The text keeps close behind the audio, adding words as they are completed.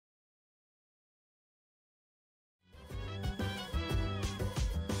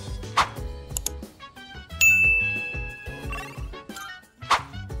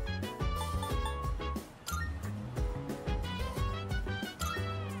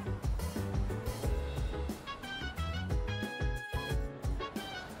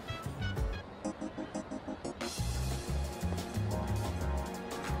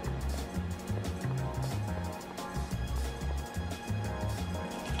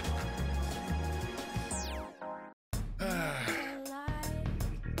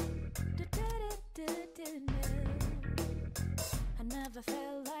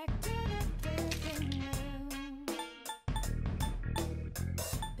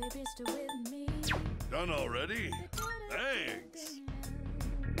Done already? Thanks.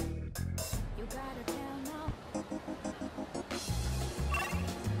 You gotta tell now.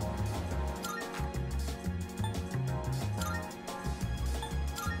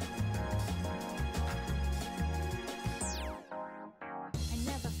 I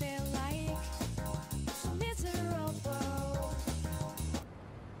never feel like so miserable.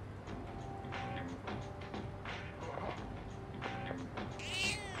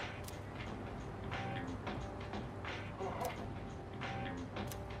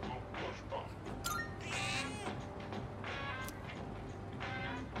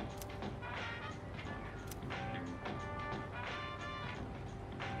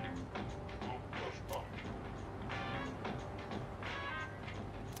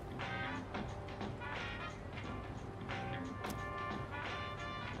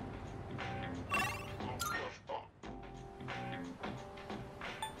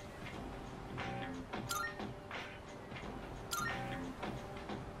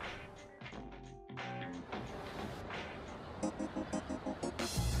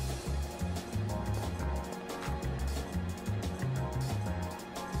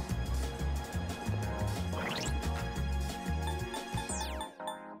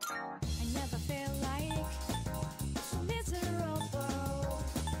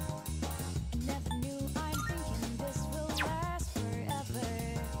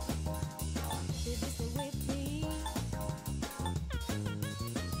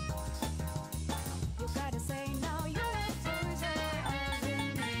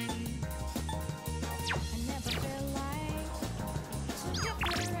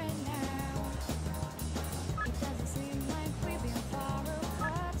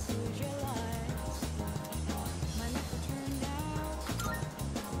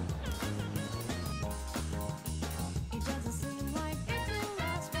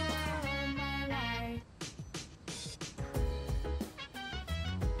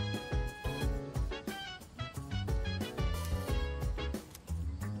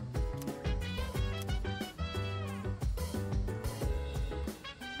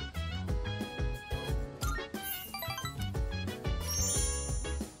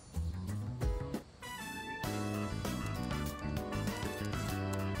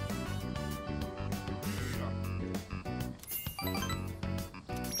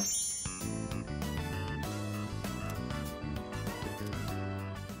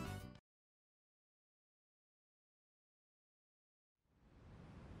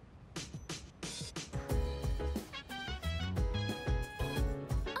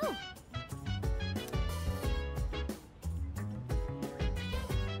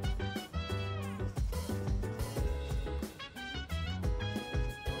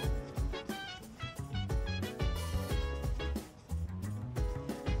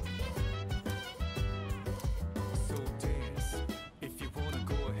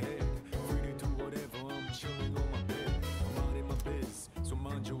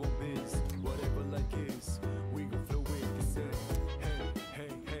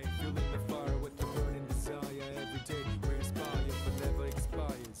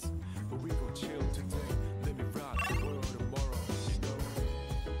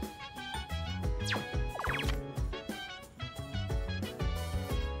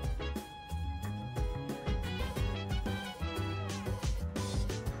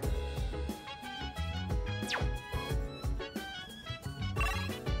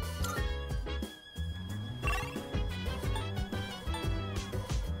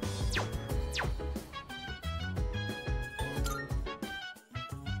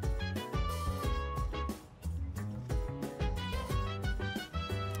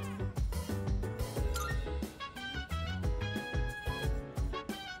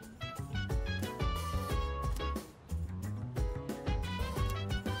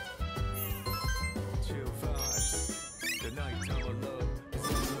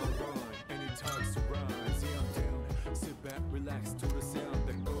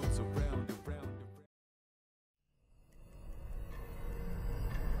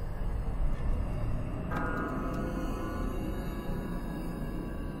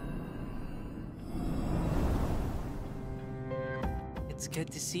 It's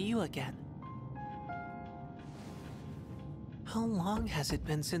good to see you again. How long has it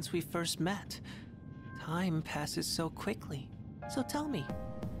been since we first met? Time passes so quickly. So tell me,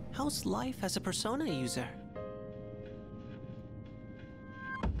 how's life as a Persona user?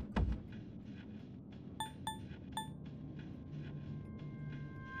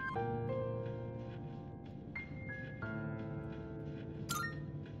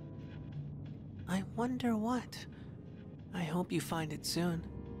 I wonder what. I hope you find it soon.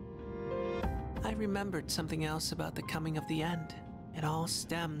 I remembered something else about the coming of the end. It all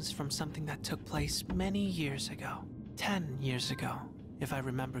stems from something that took place many years ago. 10 years ago, if I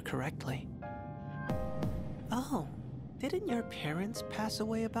remember correctly. Oh, didn't your parents pass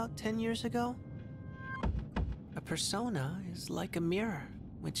away about 10 years ago? A persona is like a mirror,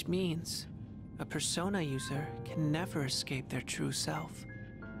 which means a persona user can never escape their true self.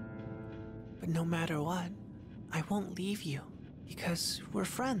 But no matter what, I won't leave you, because we're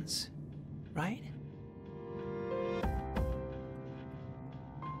friends, right?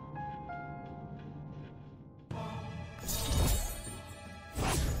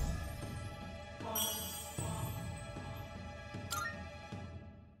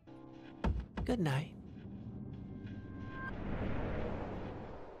 Good night.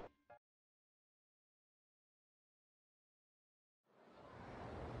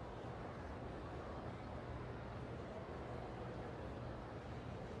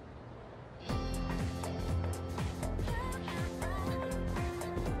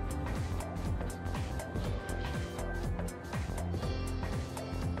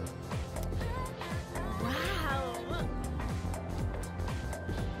 Wow!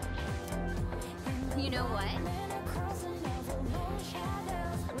 You know what?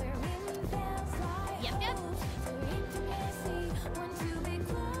 Yep, yep.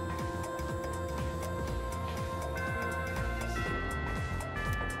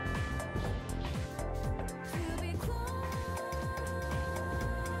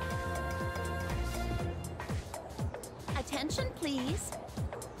 Attention, please.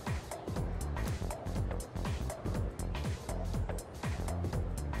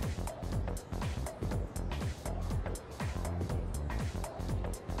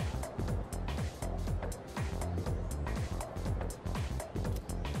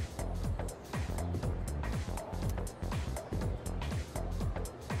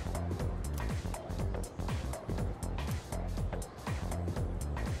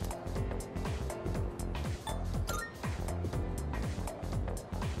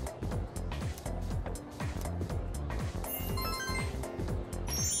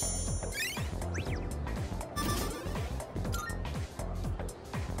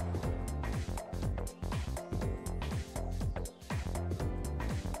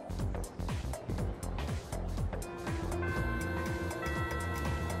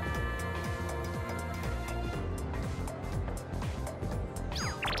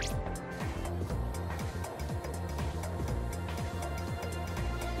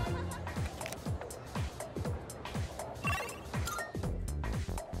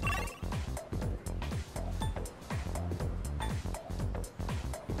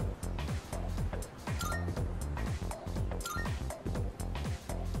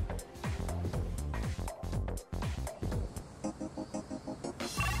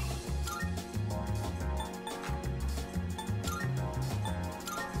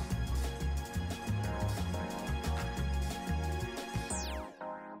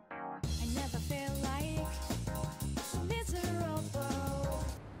 I never feel like so miserable.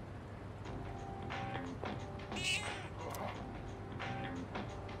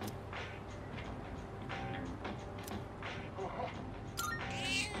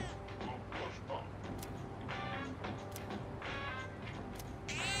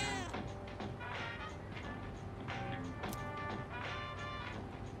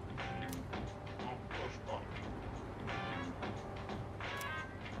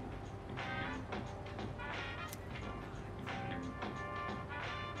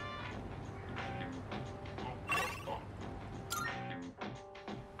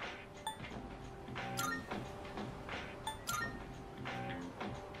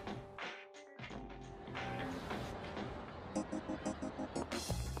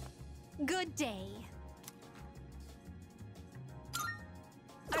 Good day.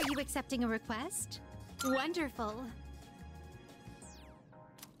 Are you accepting a request? Wonderful.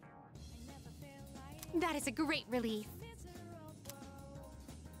 That is a great relief.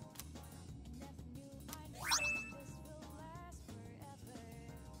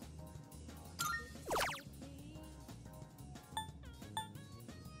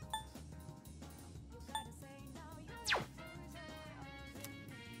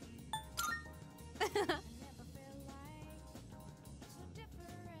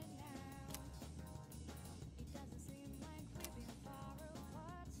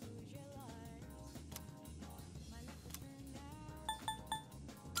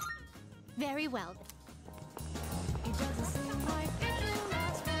 Very well. It doesn't seem like it will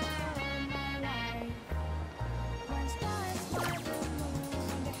last for all my life. When stars by the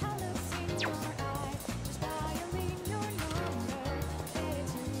moon, the hell looks in your eyes. Just dial in your number,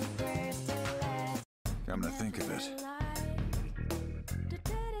 82 prayers to Come to think of it.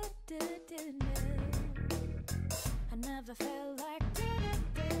 I never felt like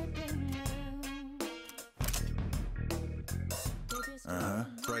Uh-huh.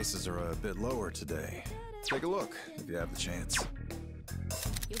 Prices are a bit lower today. Take a look if you have the chance.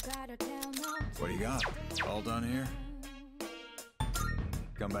 You gotta tell no. What do you got? All done here?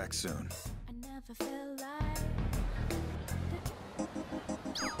 Come back soon. I never felt like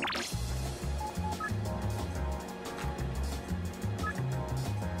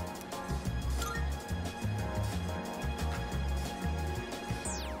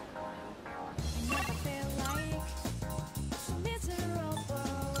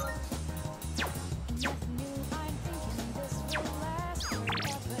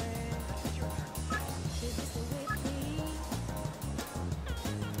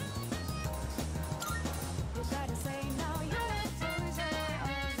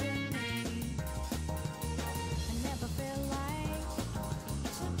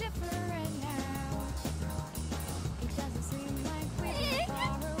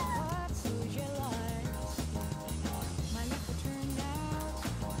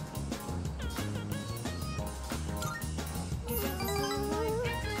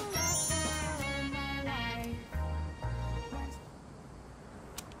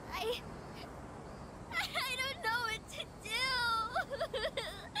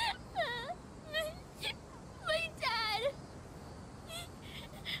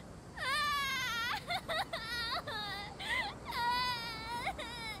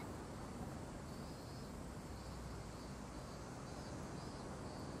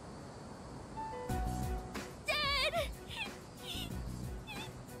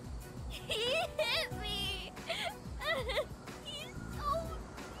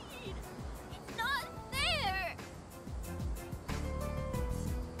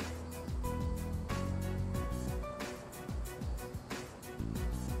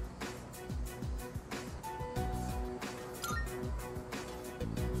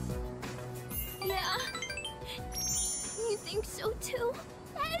think so too?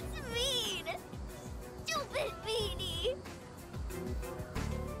 That's mean! Stupid meanie!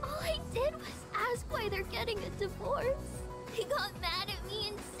 All I did was ask why they're getting a divorce. They got mad at me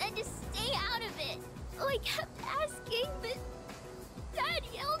and said to stay out of it. So I kept asking, but Dad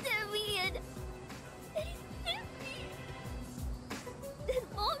yelled at me and he hit me. Then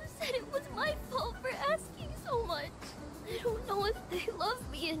Mom said it was my fault for asking so much. I don't know if they love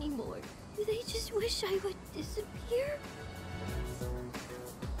me anymore. Do they just wish I would disappear?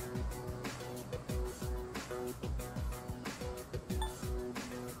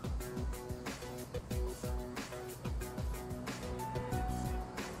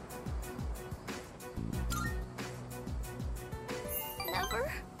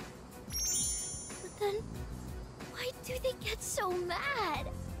 Never? But then, why do they get so mad?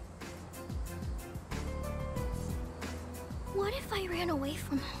 What if I ran away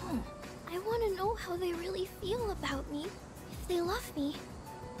from home? I want to know how they really feel about me. If they love me,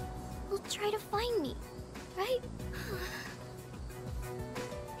 they'll try to find me, right?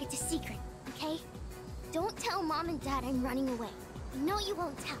 It's a secret, okay? Don't tell Mom and Dad I'm running away. I know you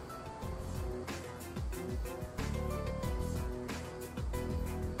won't tell.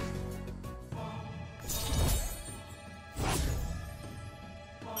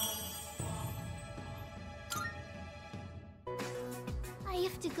 I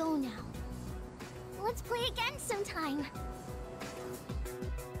have to go now. Let's play again sometime.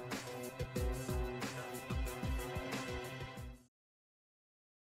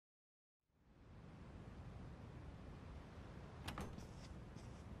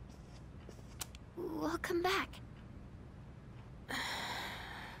 Welcome back.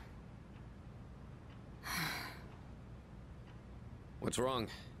 What's wrong?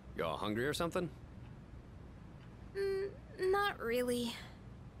 You all hungry or something? Not really.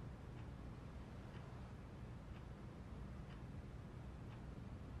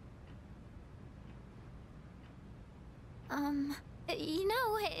 You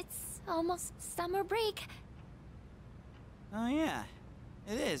know, it's almost summer break. Oh yeah,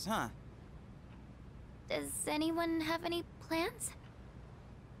 it is, huh? Does anyone have any plans?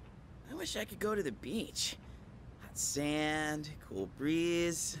 I wish I could go to the beach. Hot sand, cool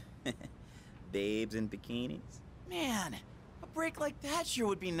breeze, babes in bikinis. Man, a break like that sure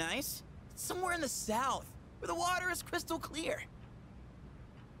would be nice. Somewhere in the south, where the water is crystal clear.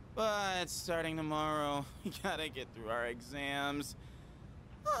 But starting tomorrow, we gotta get through our exams.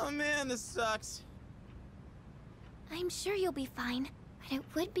 Oh man, this sucks. I'm sure you'll be fine, but it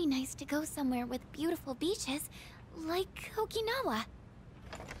would be nice to go somewhere with beautiful beaches, like Okinawa.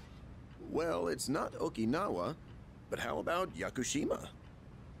 well, it's not Okinawa, but how about Yakushima?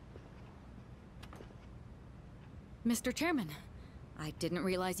 Mr. Chairman, I didn't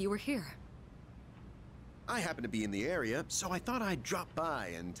realize you were here. I happen to be in the area, so I thought I'd drop by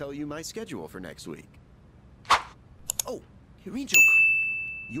and tell you my schedule for next week. Oh, Hirinjo-kun,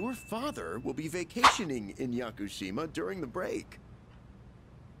 your father will be vacationing in Yakushima during the break.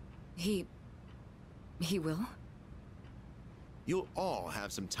 He will? You'll all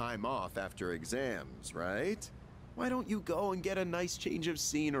have some time off after exams, right? Why don't you go and get a nice change of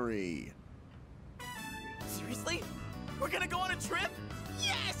scenery? Seriously? We're gonna go on a trip?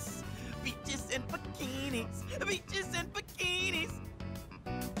 Yes! Beaches and bikinis! Beaches and bikinis!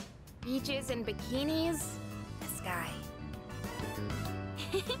 Beaches and bikinis? This guy.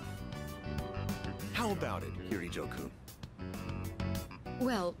 How about it, Hirinjo-kun?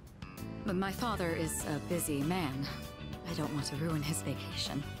 Well, my father is a busy man. I don't want to ruin his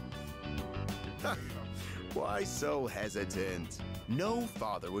vacation. Why so hesitant? No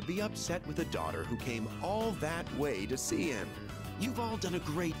father would be upset with a daughter who came all that way to see him. You've all done a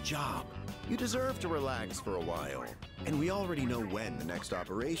great job. You deserve to relax for a while. And we already know when the next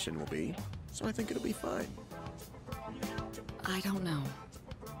operation will be, so I think it'll be fine. I don't know.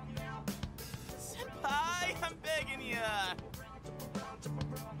 Senpai, I'm begging ya!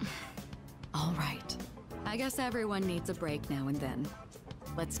 All right. I guess everyone needs a break now and then.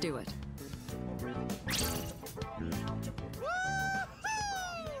 Let's do it.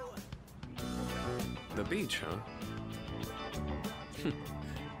 The beach, huh?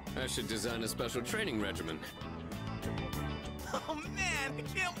 I should design a special training regimen. Oh man, I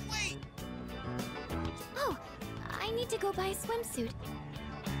can't wait! Oh, I need to go buy a swimsuit.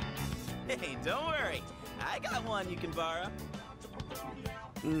 Hey, don't worry. I got one you can borrow.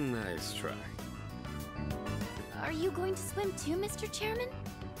 Nice try. Are you going to swim too, Mr. Chairman?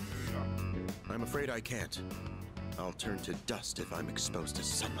 I'm afraid I can't. I'll turn to dust if I'm exposed to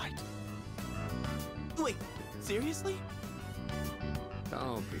sunlight. Wait, seriously?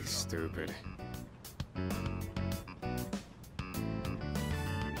 Don't be stupid.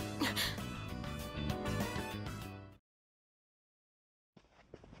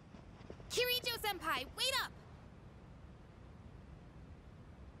 Kirito-senpai, wait up!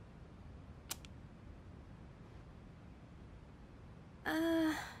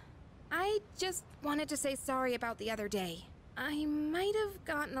 I just wanted to say sorry about the other day. I might have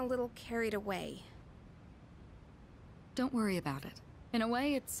gotten a little carried away. Don't worry about it. In a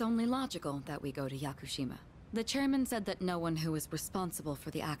way, it's only logical that we go to Yakushima. The chairman said that no one who was responsible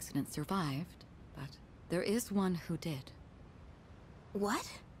for the accident survived, but there is one who did. What?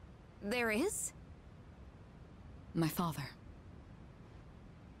 There is? My father.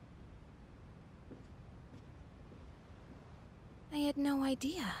 I had no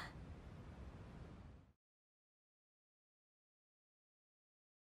idea.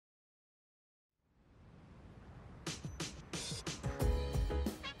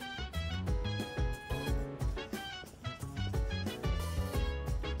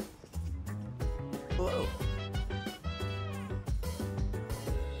 Hello.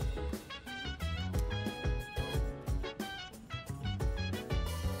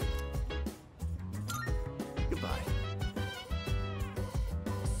 Goodbye.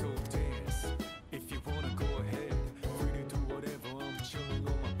 So dance, if you wanna go ahead. Free to do whatever, I'm chilling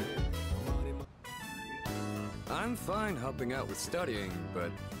on my bed. I'm fine helping out with studying,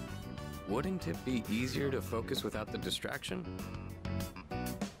 but wouldn't it be easier to focus without the distraction?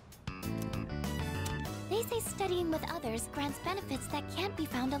 They say studying with others grants benefits that can't be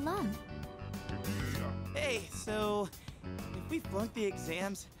found alone. Hey, so if we flunk the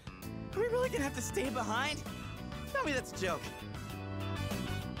exams, are we really gonna have to stay behind? Tell me that's a joke.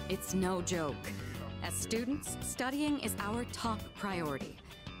 It's no joke. As students, studying is our top priority.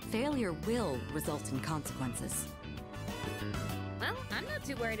 Failure will result in consequences. Well, I'm not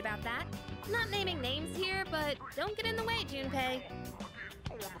too worried about that. Not naming names here, but don't get in the way, Junpei.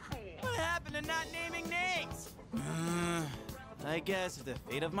 What happened to not naming names? I guess if the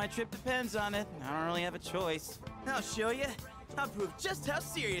fate of my trip depends on it, I don't really have a choice. I'll show you. I'll prove just how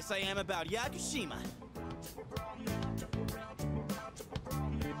serious I am about Yakushima.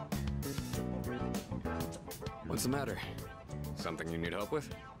 What's the matter? Something you need help with?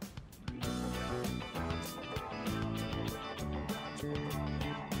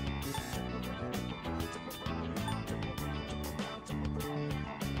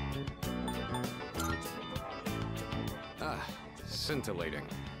 Ah, scintillating.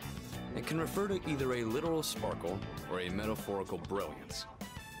 It can refer to either a literal sparkle or a metaphorical brilliance.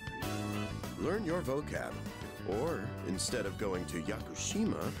 Learn your vocab. Or, instead of going to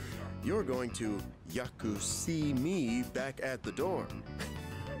Yakushima, You're going to Yaku me back at the dorm.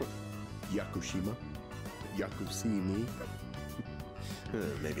 Yakushima? Yaku me?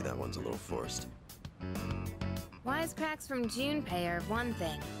 Maybe that one's a little forced. Wisecracks from Junpei are one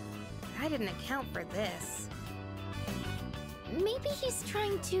thing. I didn't account for this. Maybe he's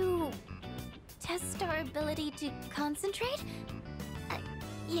trying to test our ability to concentrate?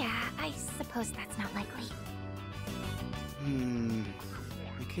 Yeah, I suppose that's not likely.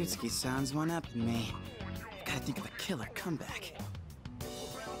 Mikutsuki sounds one up in me. Gotta think of a killer comeback.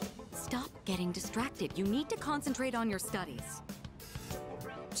 Stop getting distracted. You need to concentrate on your studies.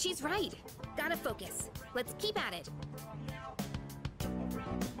 She's right. Gotta focus. Let's keep at it.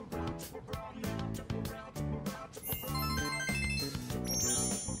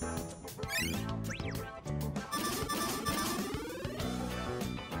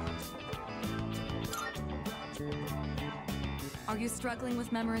 Are you struggling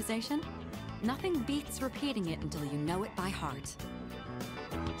with memorization? Nothing beats repeating it until you know it by heart.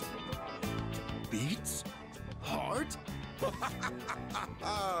 Beats? Heart?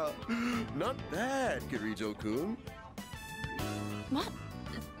 Not bad, Kirito-kun. What?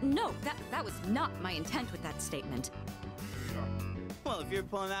 No, that was not my intent with that statement. Well, if you're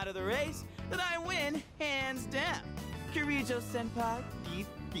pulling out of the race, then I win, hands down. Kirijo-senpai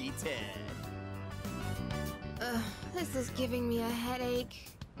defeated. This is giving me a headache.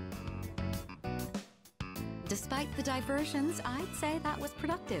 Despite the diversions, I'd say that was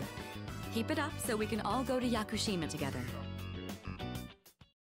productive. Keep it up so we can all go to Yakushima together.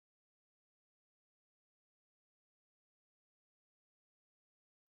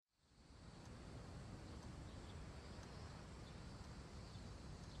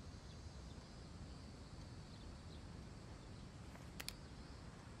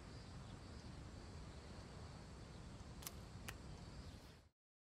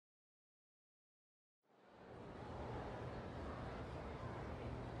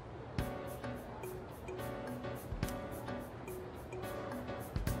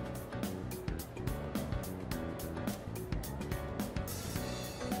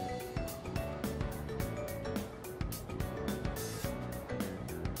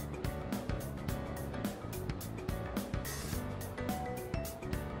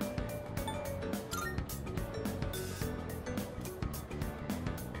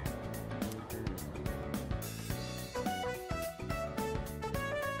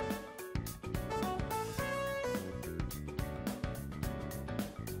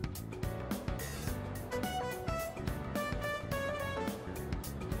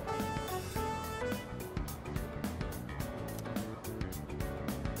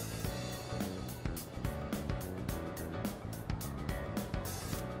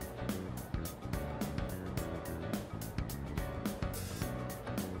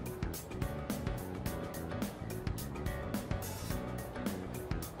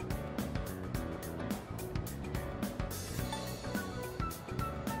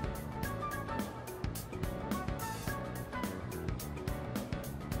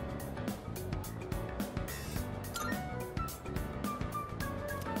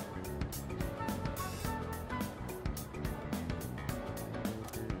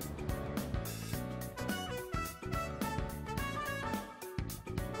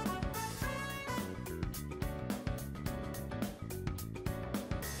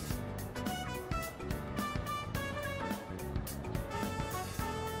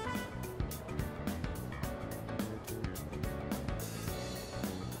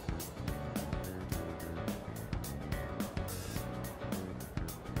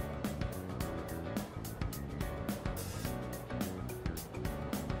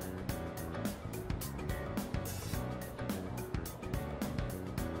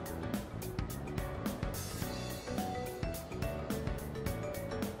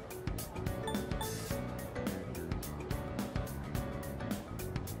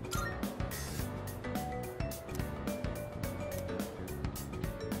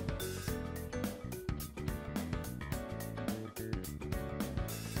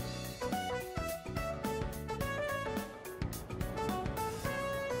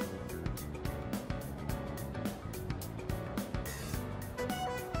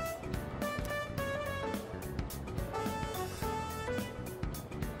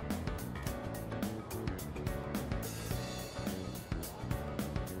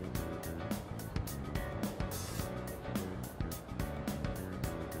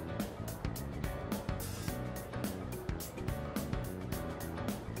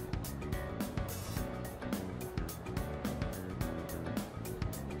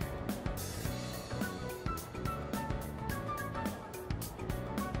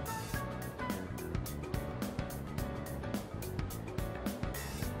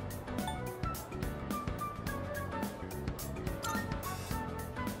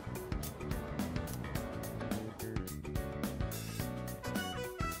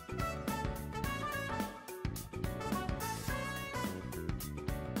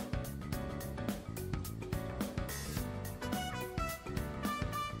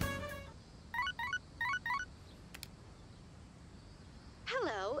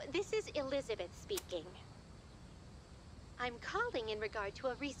 Hello, this is Elizabeth speaking. I'm calling in regard to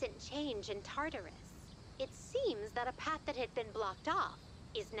a recent change in Tartarus. It seems that a path that had been blocked off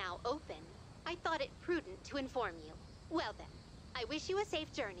is now open. I thought it prudent to inform you. Well then, I wish you a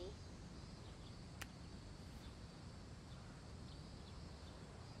safe journey.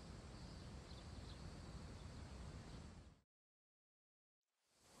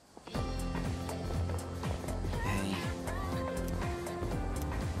 Hey.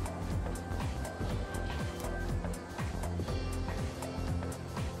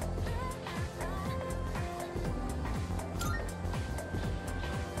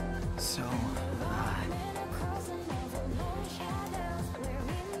 So,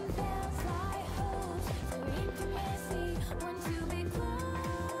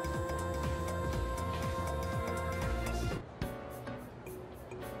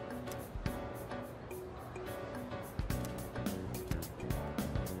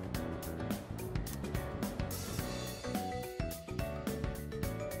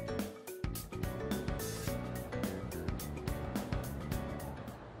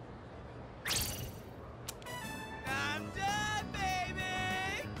 I'm done,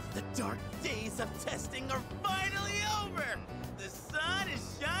 baby! The dark days of testing are finally over! The sun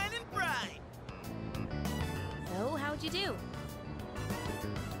is shining bright! So, how'd you do?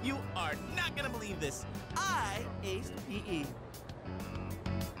 You are not gonna believe this. I aced PE.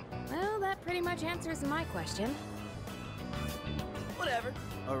 Well, that pretty much answers my question. Whatever.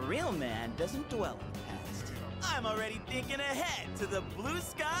 A real man doesn't dwell in the past. I'm already thinking ahead to the blue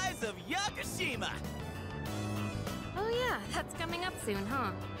skies of Yakushima! Oh yeah, that's coming up soon,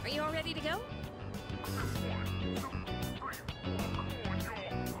 huh? Are you all ready to go?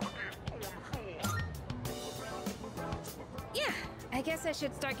 Yeah, I guess I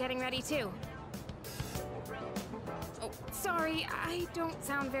should start getting ready too. Oh, sorry, I don't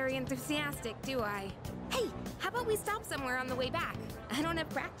sound very enthusiastic, do I? Hey, how about we stop somewhere on the way back? I don't have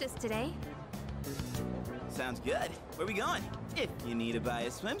practice today. Sounds good. Where we going? If you need to buy a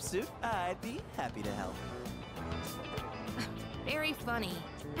swimsuit, I'd be happy to help. Very funny.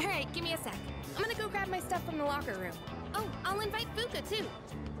 All right, give me a sec. I'm gonna go grab my stuff from the locker room. Oh, I'll invite Fuka too.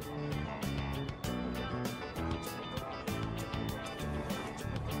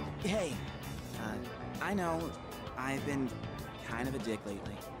 Hey, I know I've been kind of a dick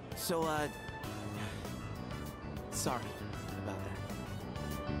lately. So, sorry about that.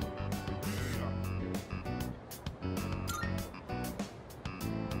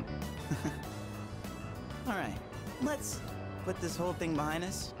 Alright, let's put this whole thing behind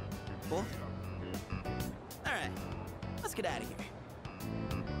us. Cool? Alright, let's get out of here.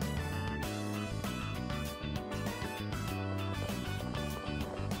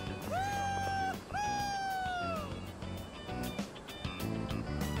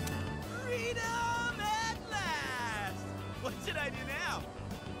 Freedom at last! What should I do now?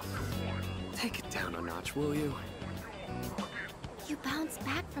 Take it down a notch, will you? You bounce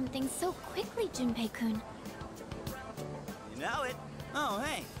back from things so quickly, Junpei-kun. You know it. Oh,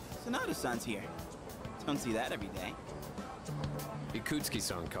 hey, Sonata-san's here. Don't see that every day.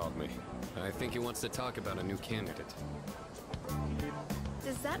 Ikutsuki-san called me. I think he wants to talk about a new candidate.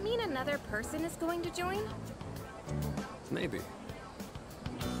 Does that mean another person is going to join? Maybe.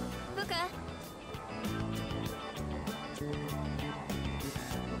 Fuka.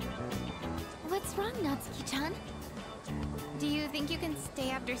 What's wrong, Natsuki-chan? Do you think you can stay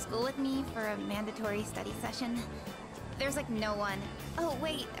after school with me for a mandatory study session? There's like no one. Oh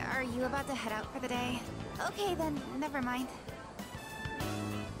wait, are you about to head out for the day? Okay then, never mind.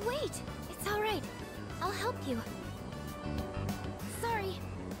 Wait, it's all right. I'll help you. Sorry,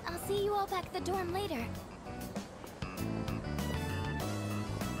 I'll see you all back at the dorm later.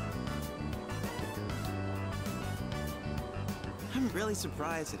 I'm really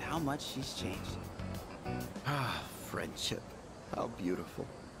surprised at how much she's changed. Ah, friendship. How beautiful.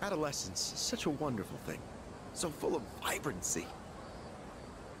 Adolescence is such a wonderful thing. So full of vibrancy.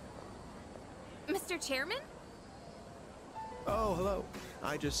 Mr. Chairman? Oh, hello.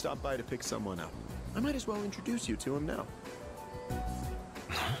 I just stopped by to pick someone up. I might as well introduce you to him now.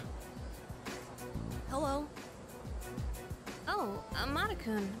 Hello. Oh,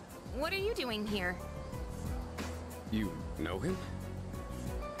 Amada-kun, what are you doing here? You know him?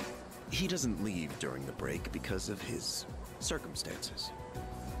 He doesn't leave during the break because of his circumstances.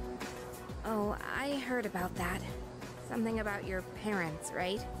 Oh, I heard about that. Something about your parents,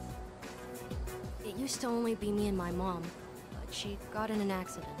 right? It used to only be me and my mom, but she got in an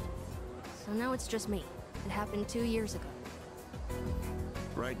accident. So now it's just me. It happened 2 years ago.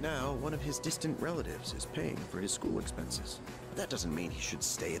 right now, one of his distant relatives is paying for his school expenses. That doesn't mean he should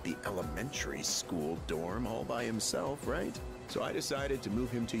stay at the elementary school dorm all by himself, right? So I decided to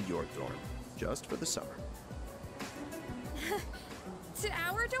move him to your dorm, just for the summer. To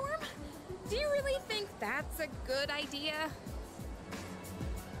our dorm? Do you really think that's a good idea?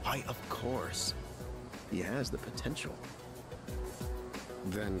 Why, of course. He has the potential.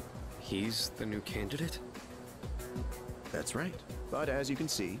 Then he's the new candidate? That's right. But as you can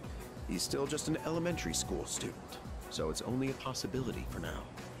see, he's still just an elementary school student. So it's only a possibility for now.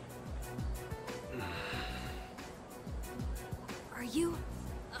 Are you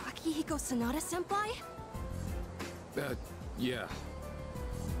Akihiko Sanada-senpai? Yeah.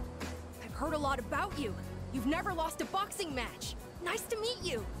 I've heard a lot about you. You've never lost a boxing match. Nice to meet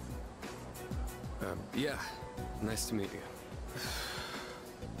you. Yeah. Nice to meet you.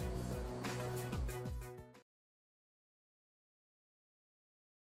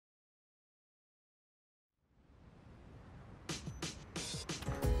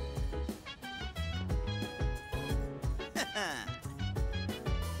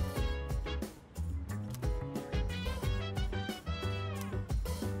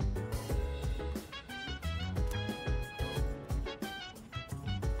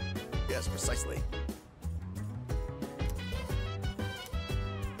 Yes, precisely.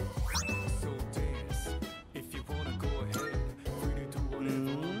 So dance, if you wanna go ahead. Free to do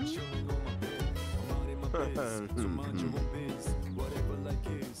whatever, I'm chilling on my bed. I'm out in my biz, so mind your own biz. Whatever like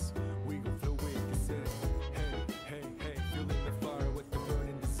is, we gon' flow with the set. Hey, feeling the fire with the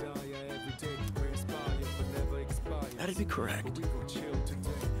burning desire every day. We inspire, but never expire. That'd be correct. We gon' chill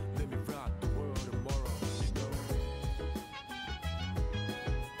today, let me rock the world tomorrow, you know.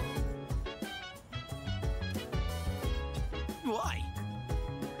 Why?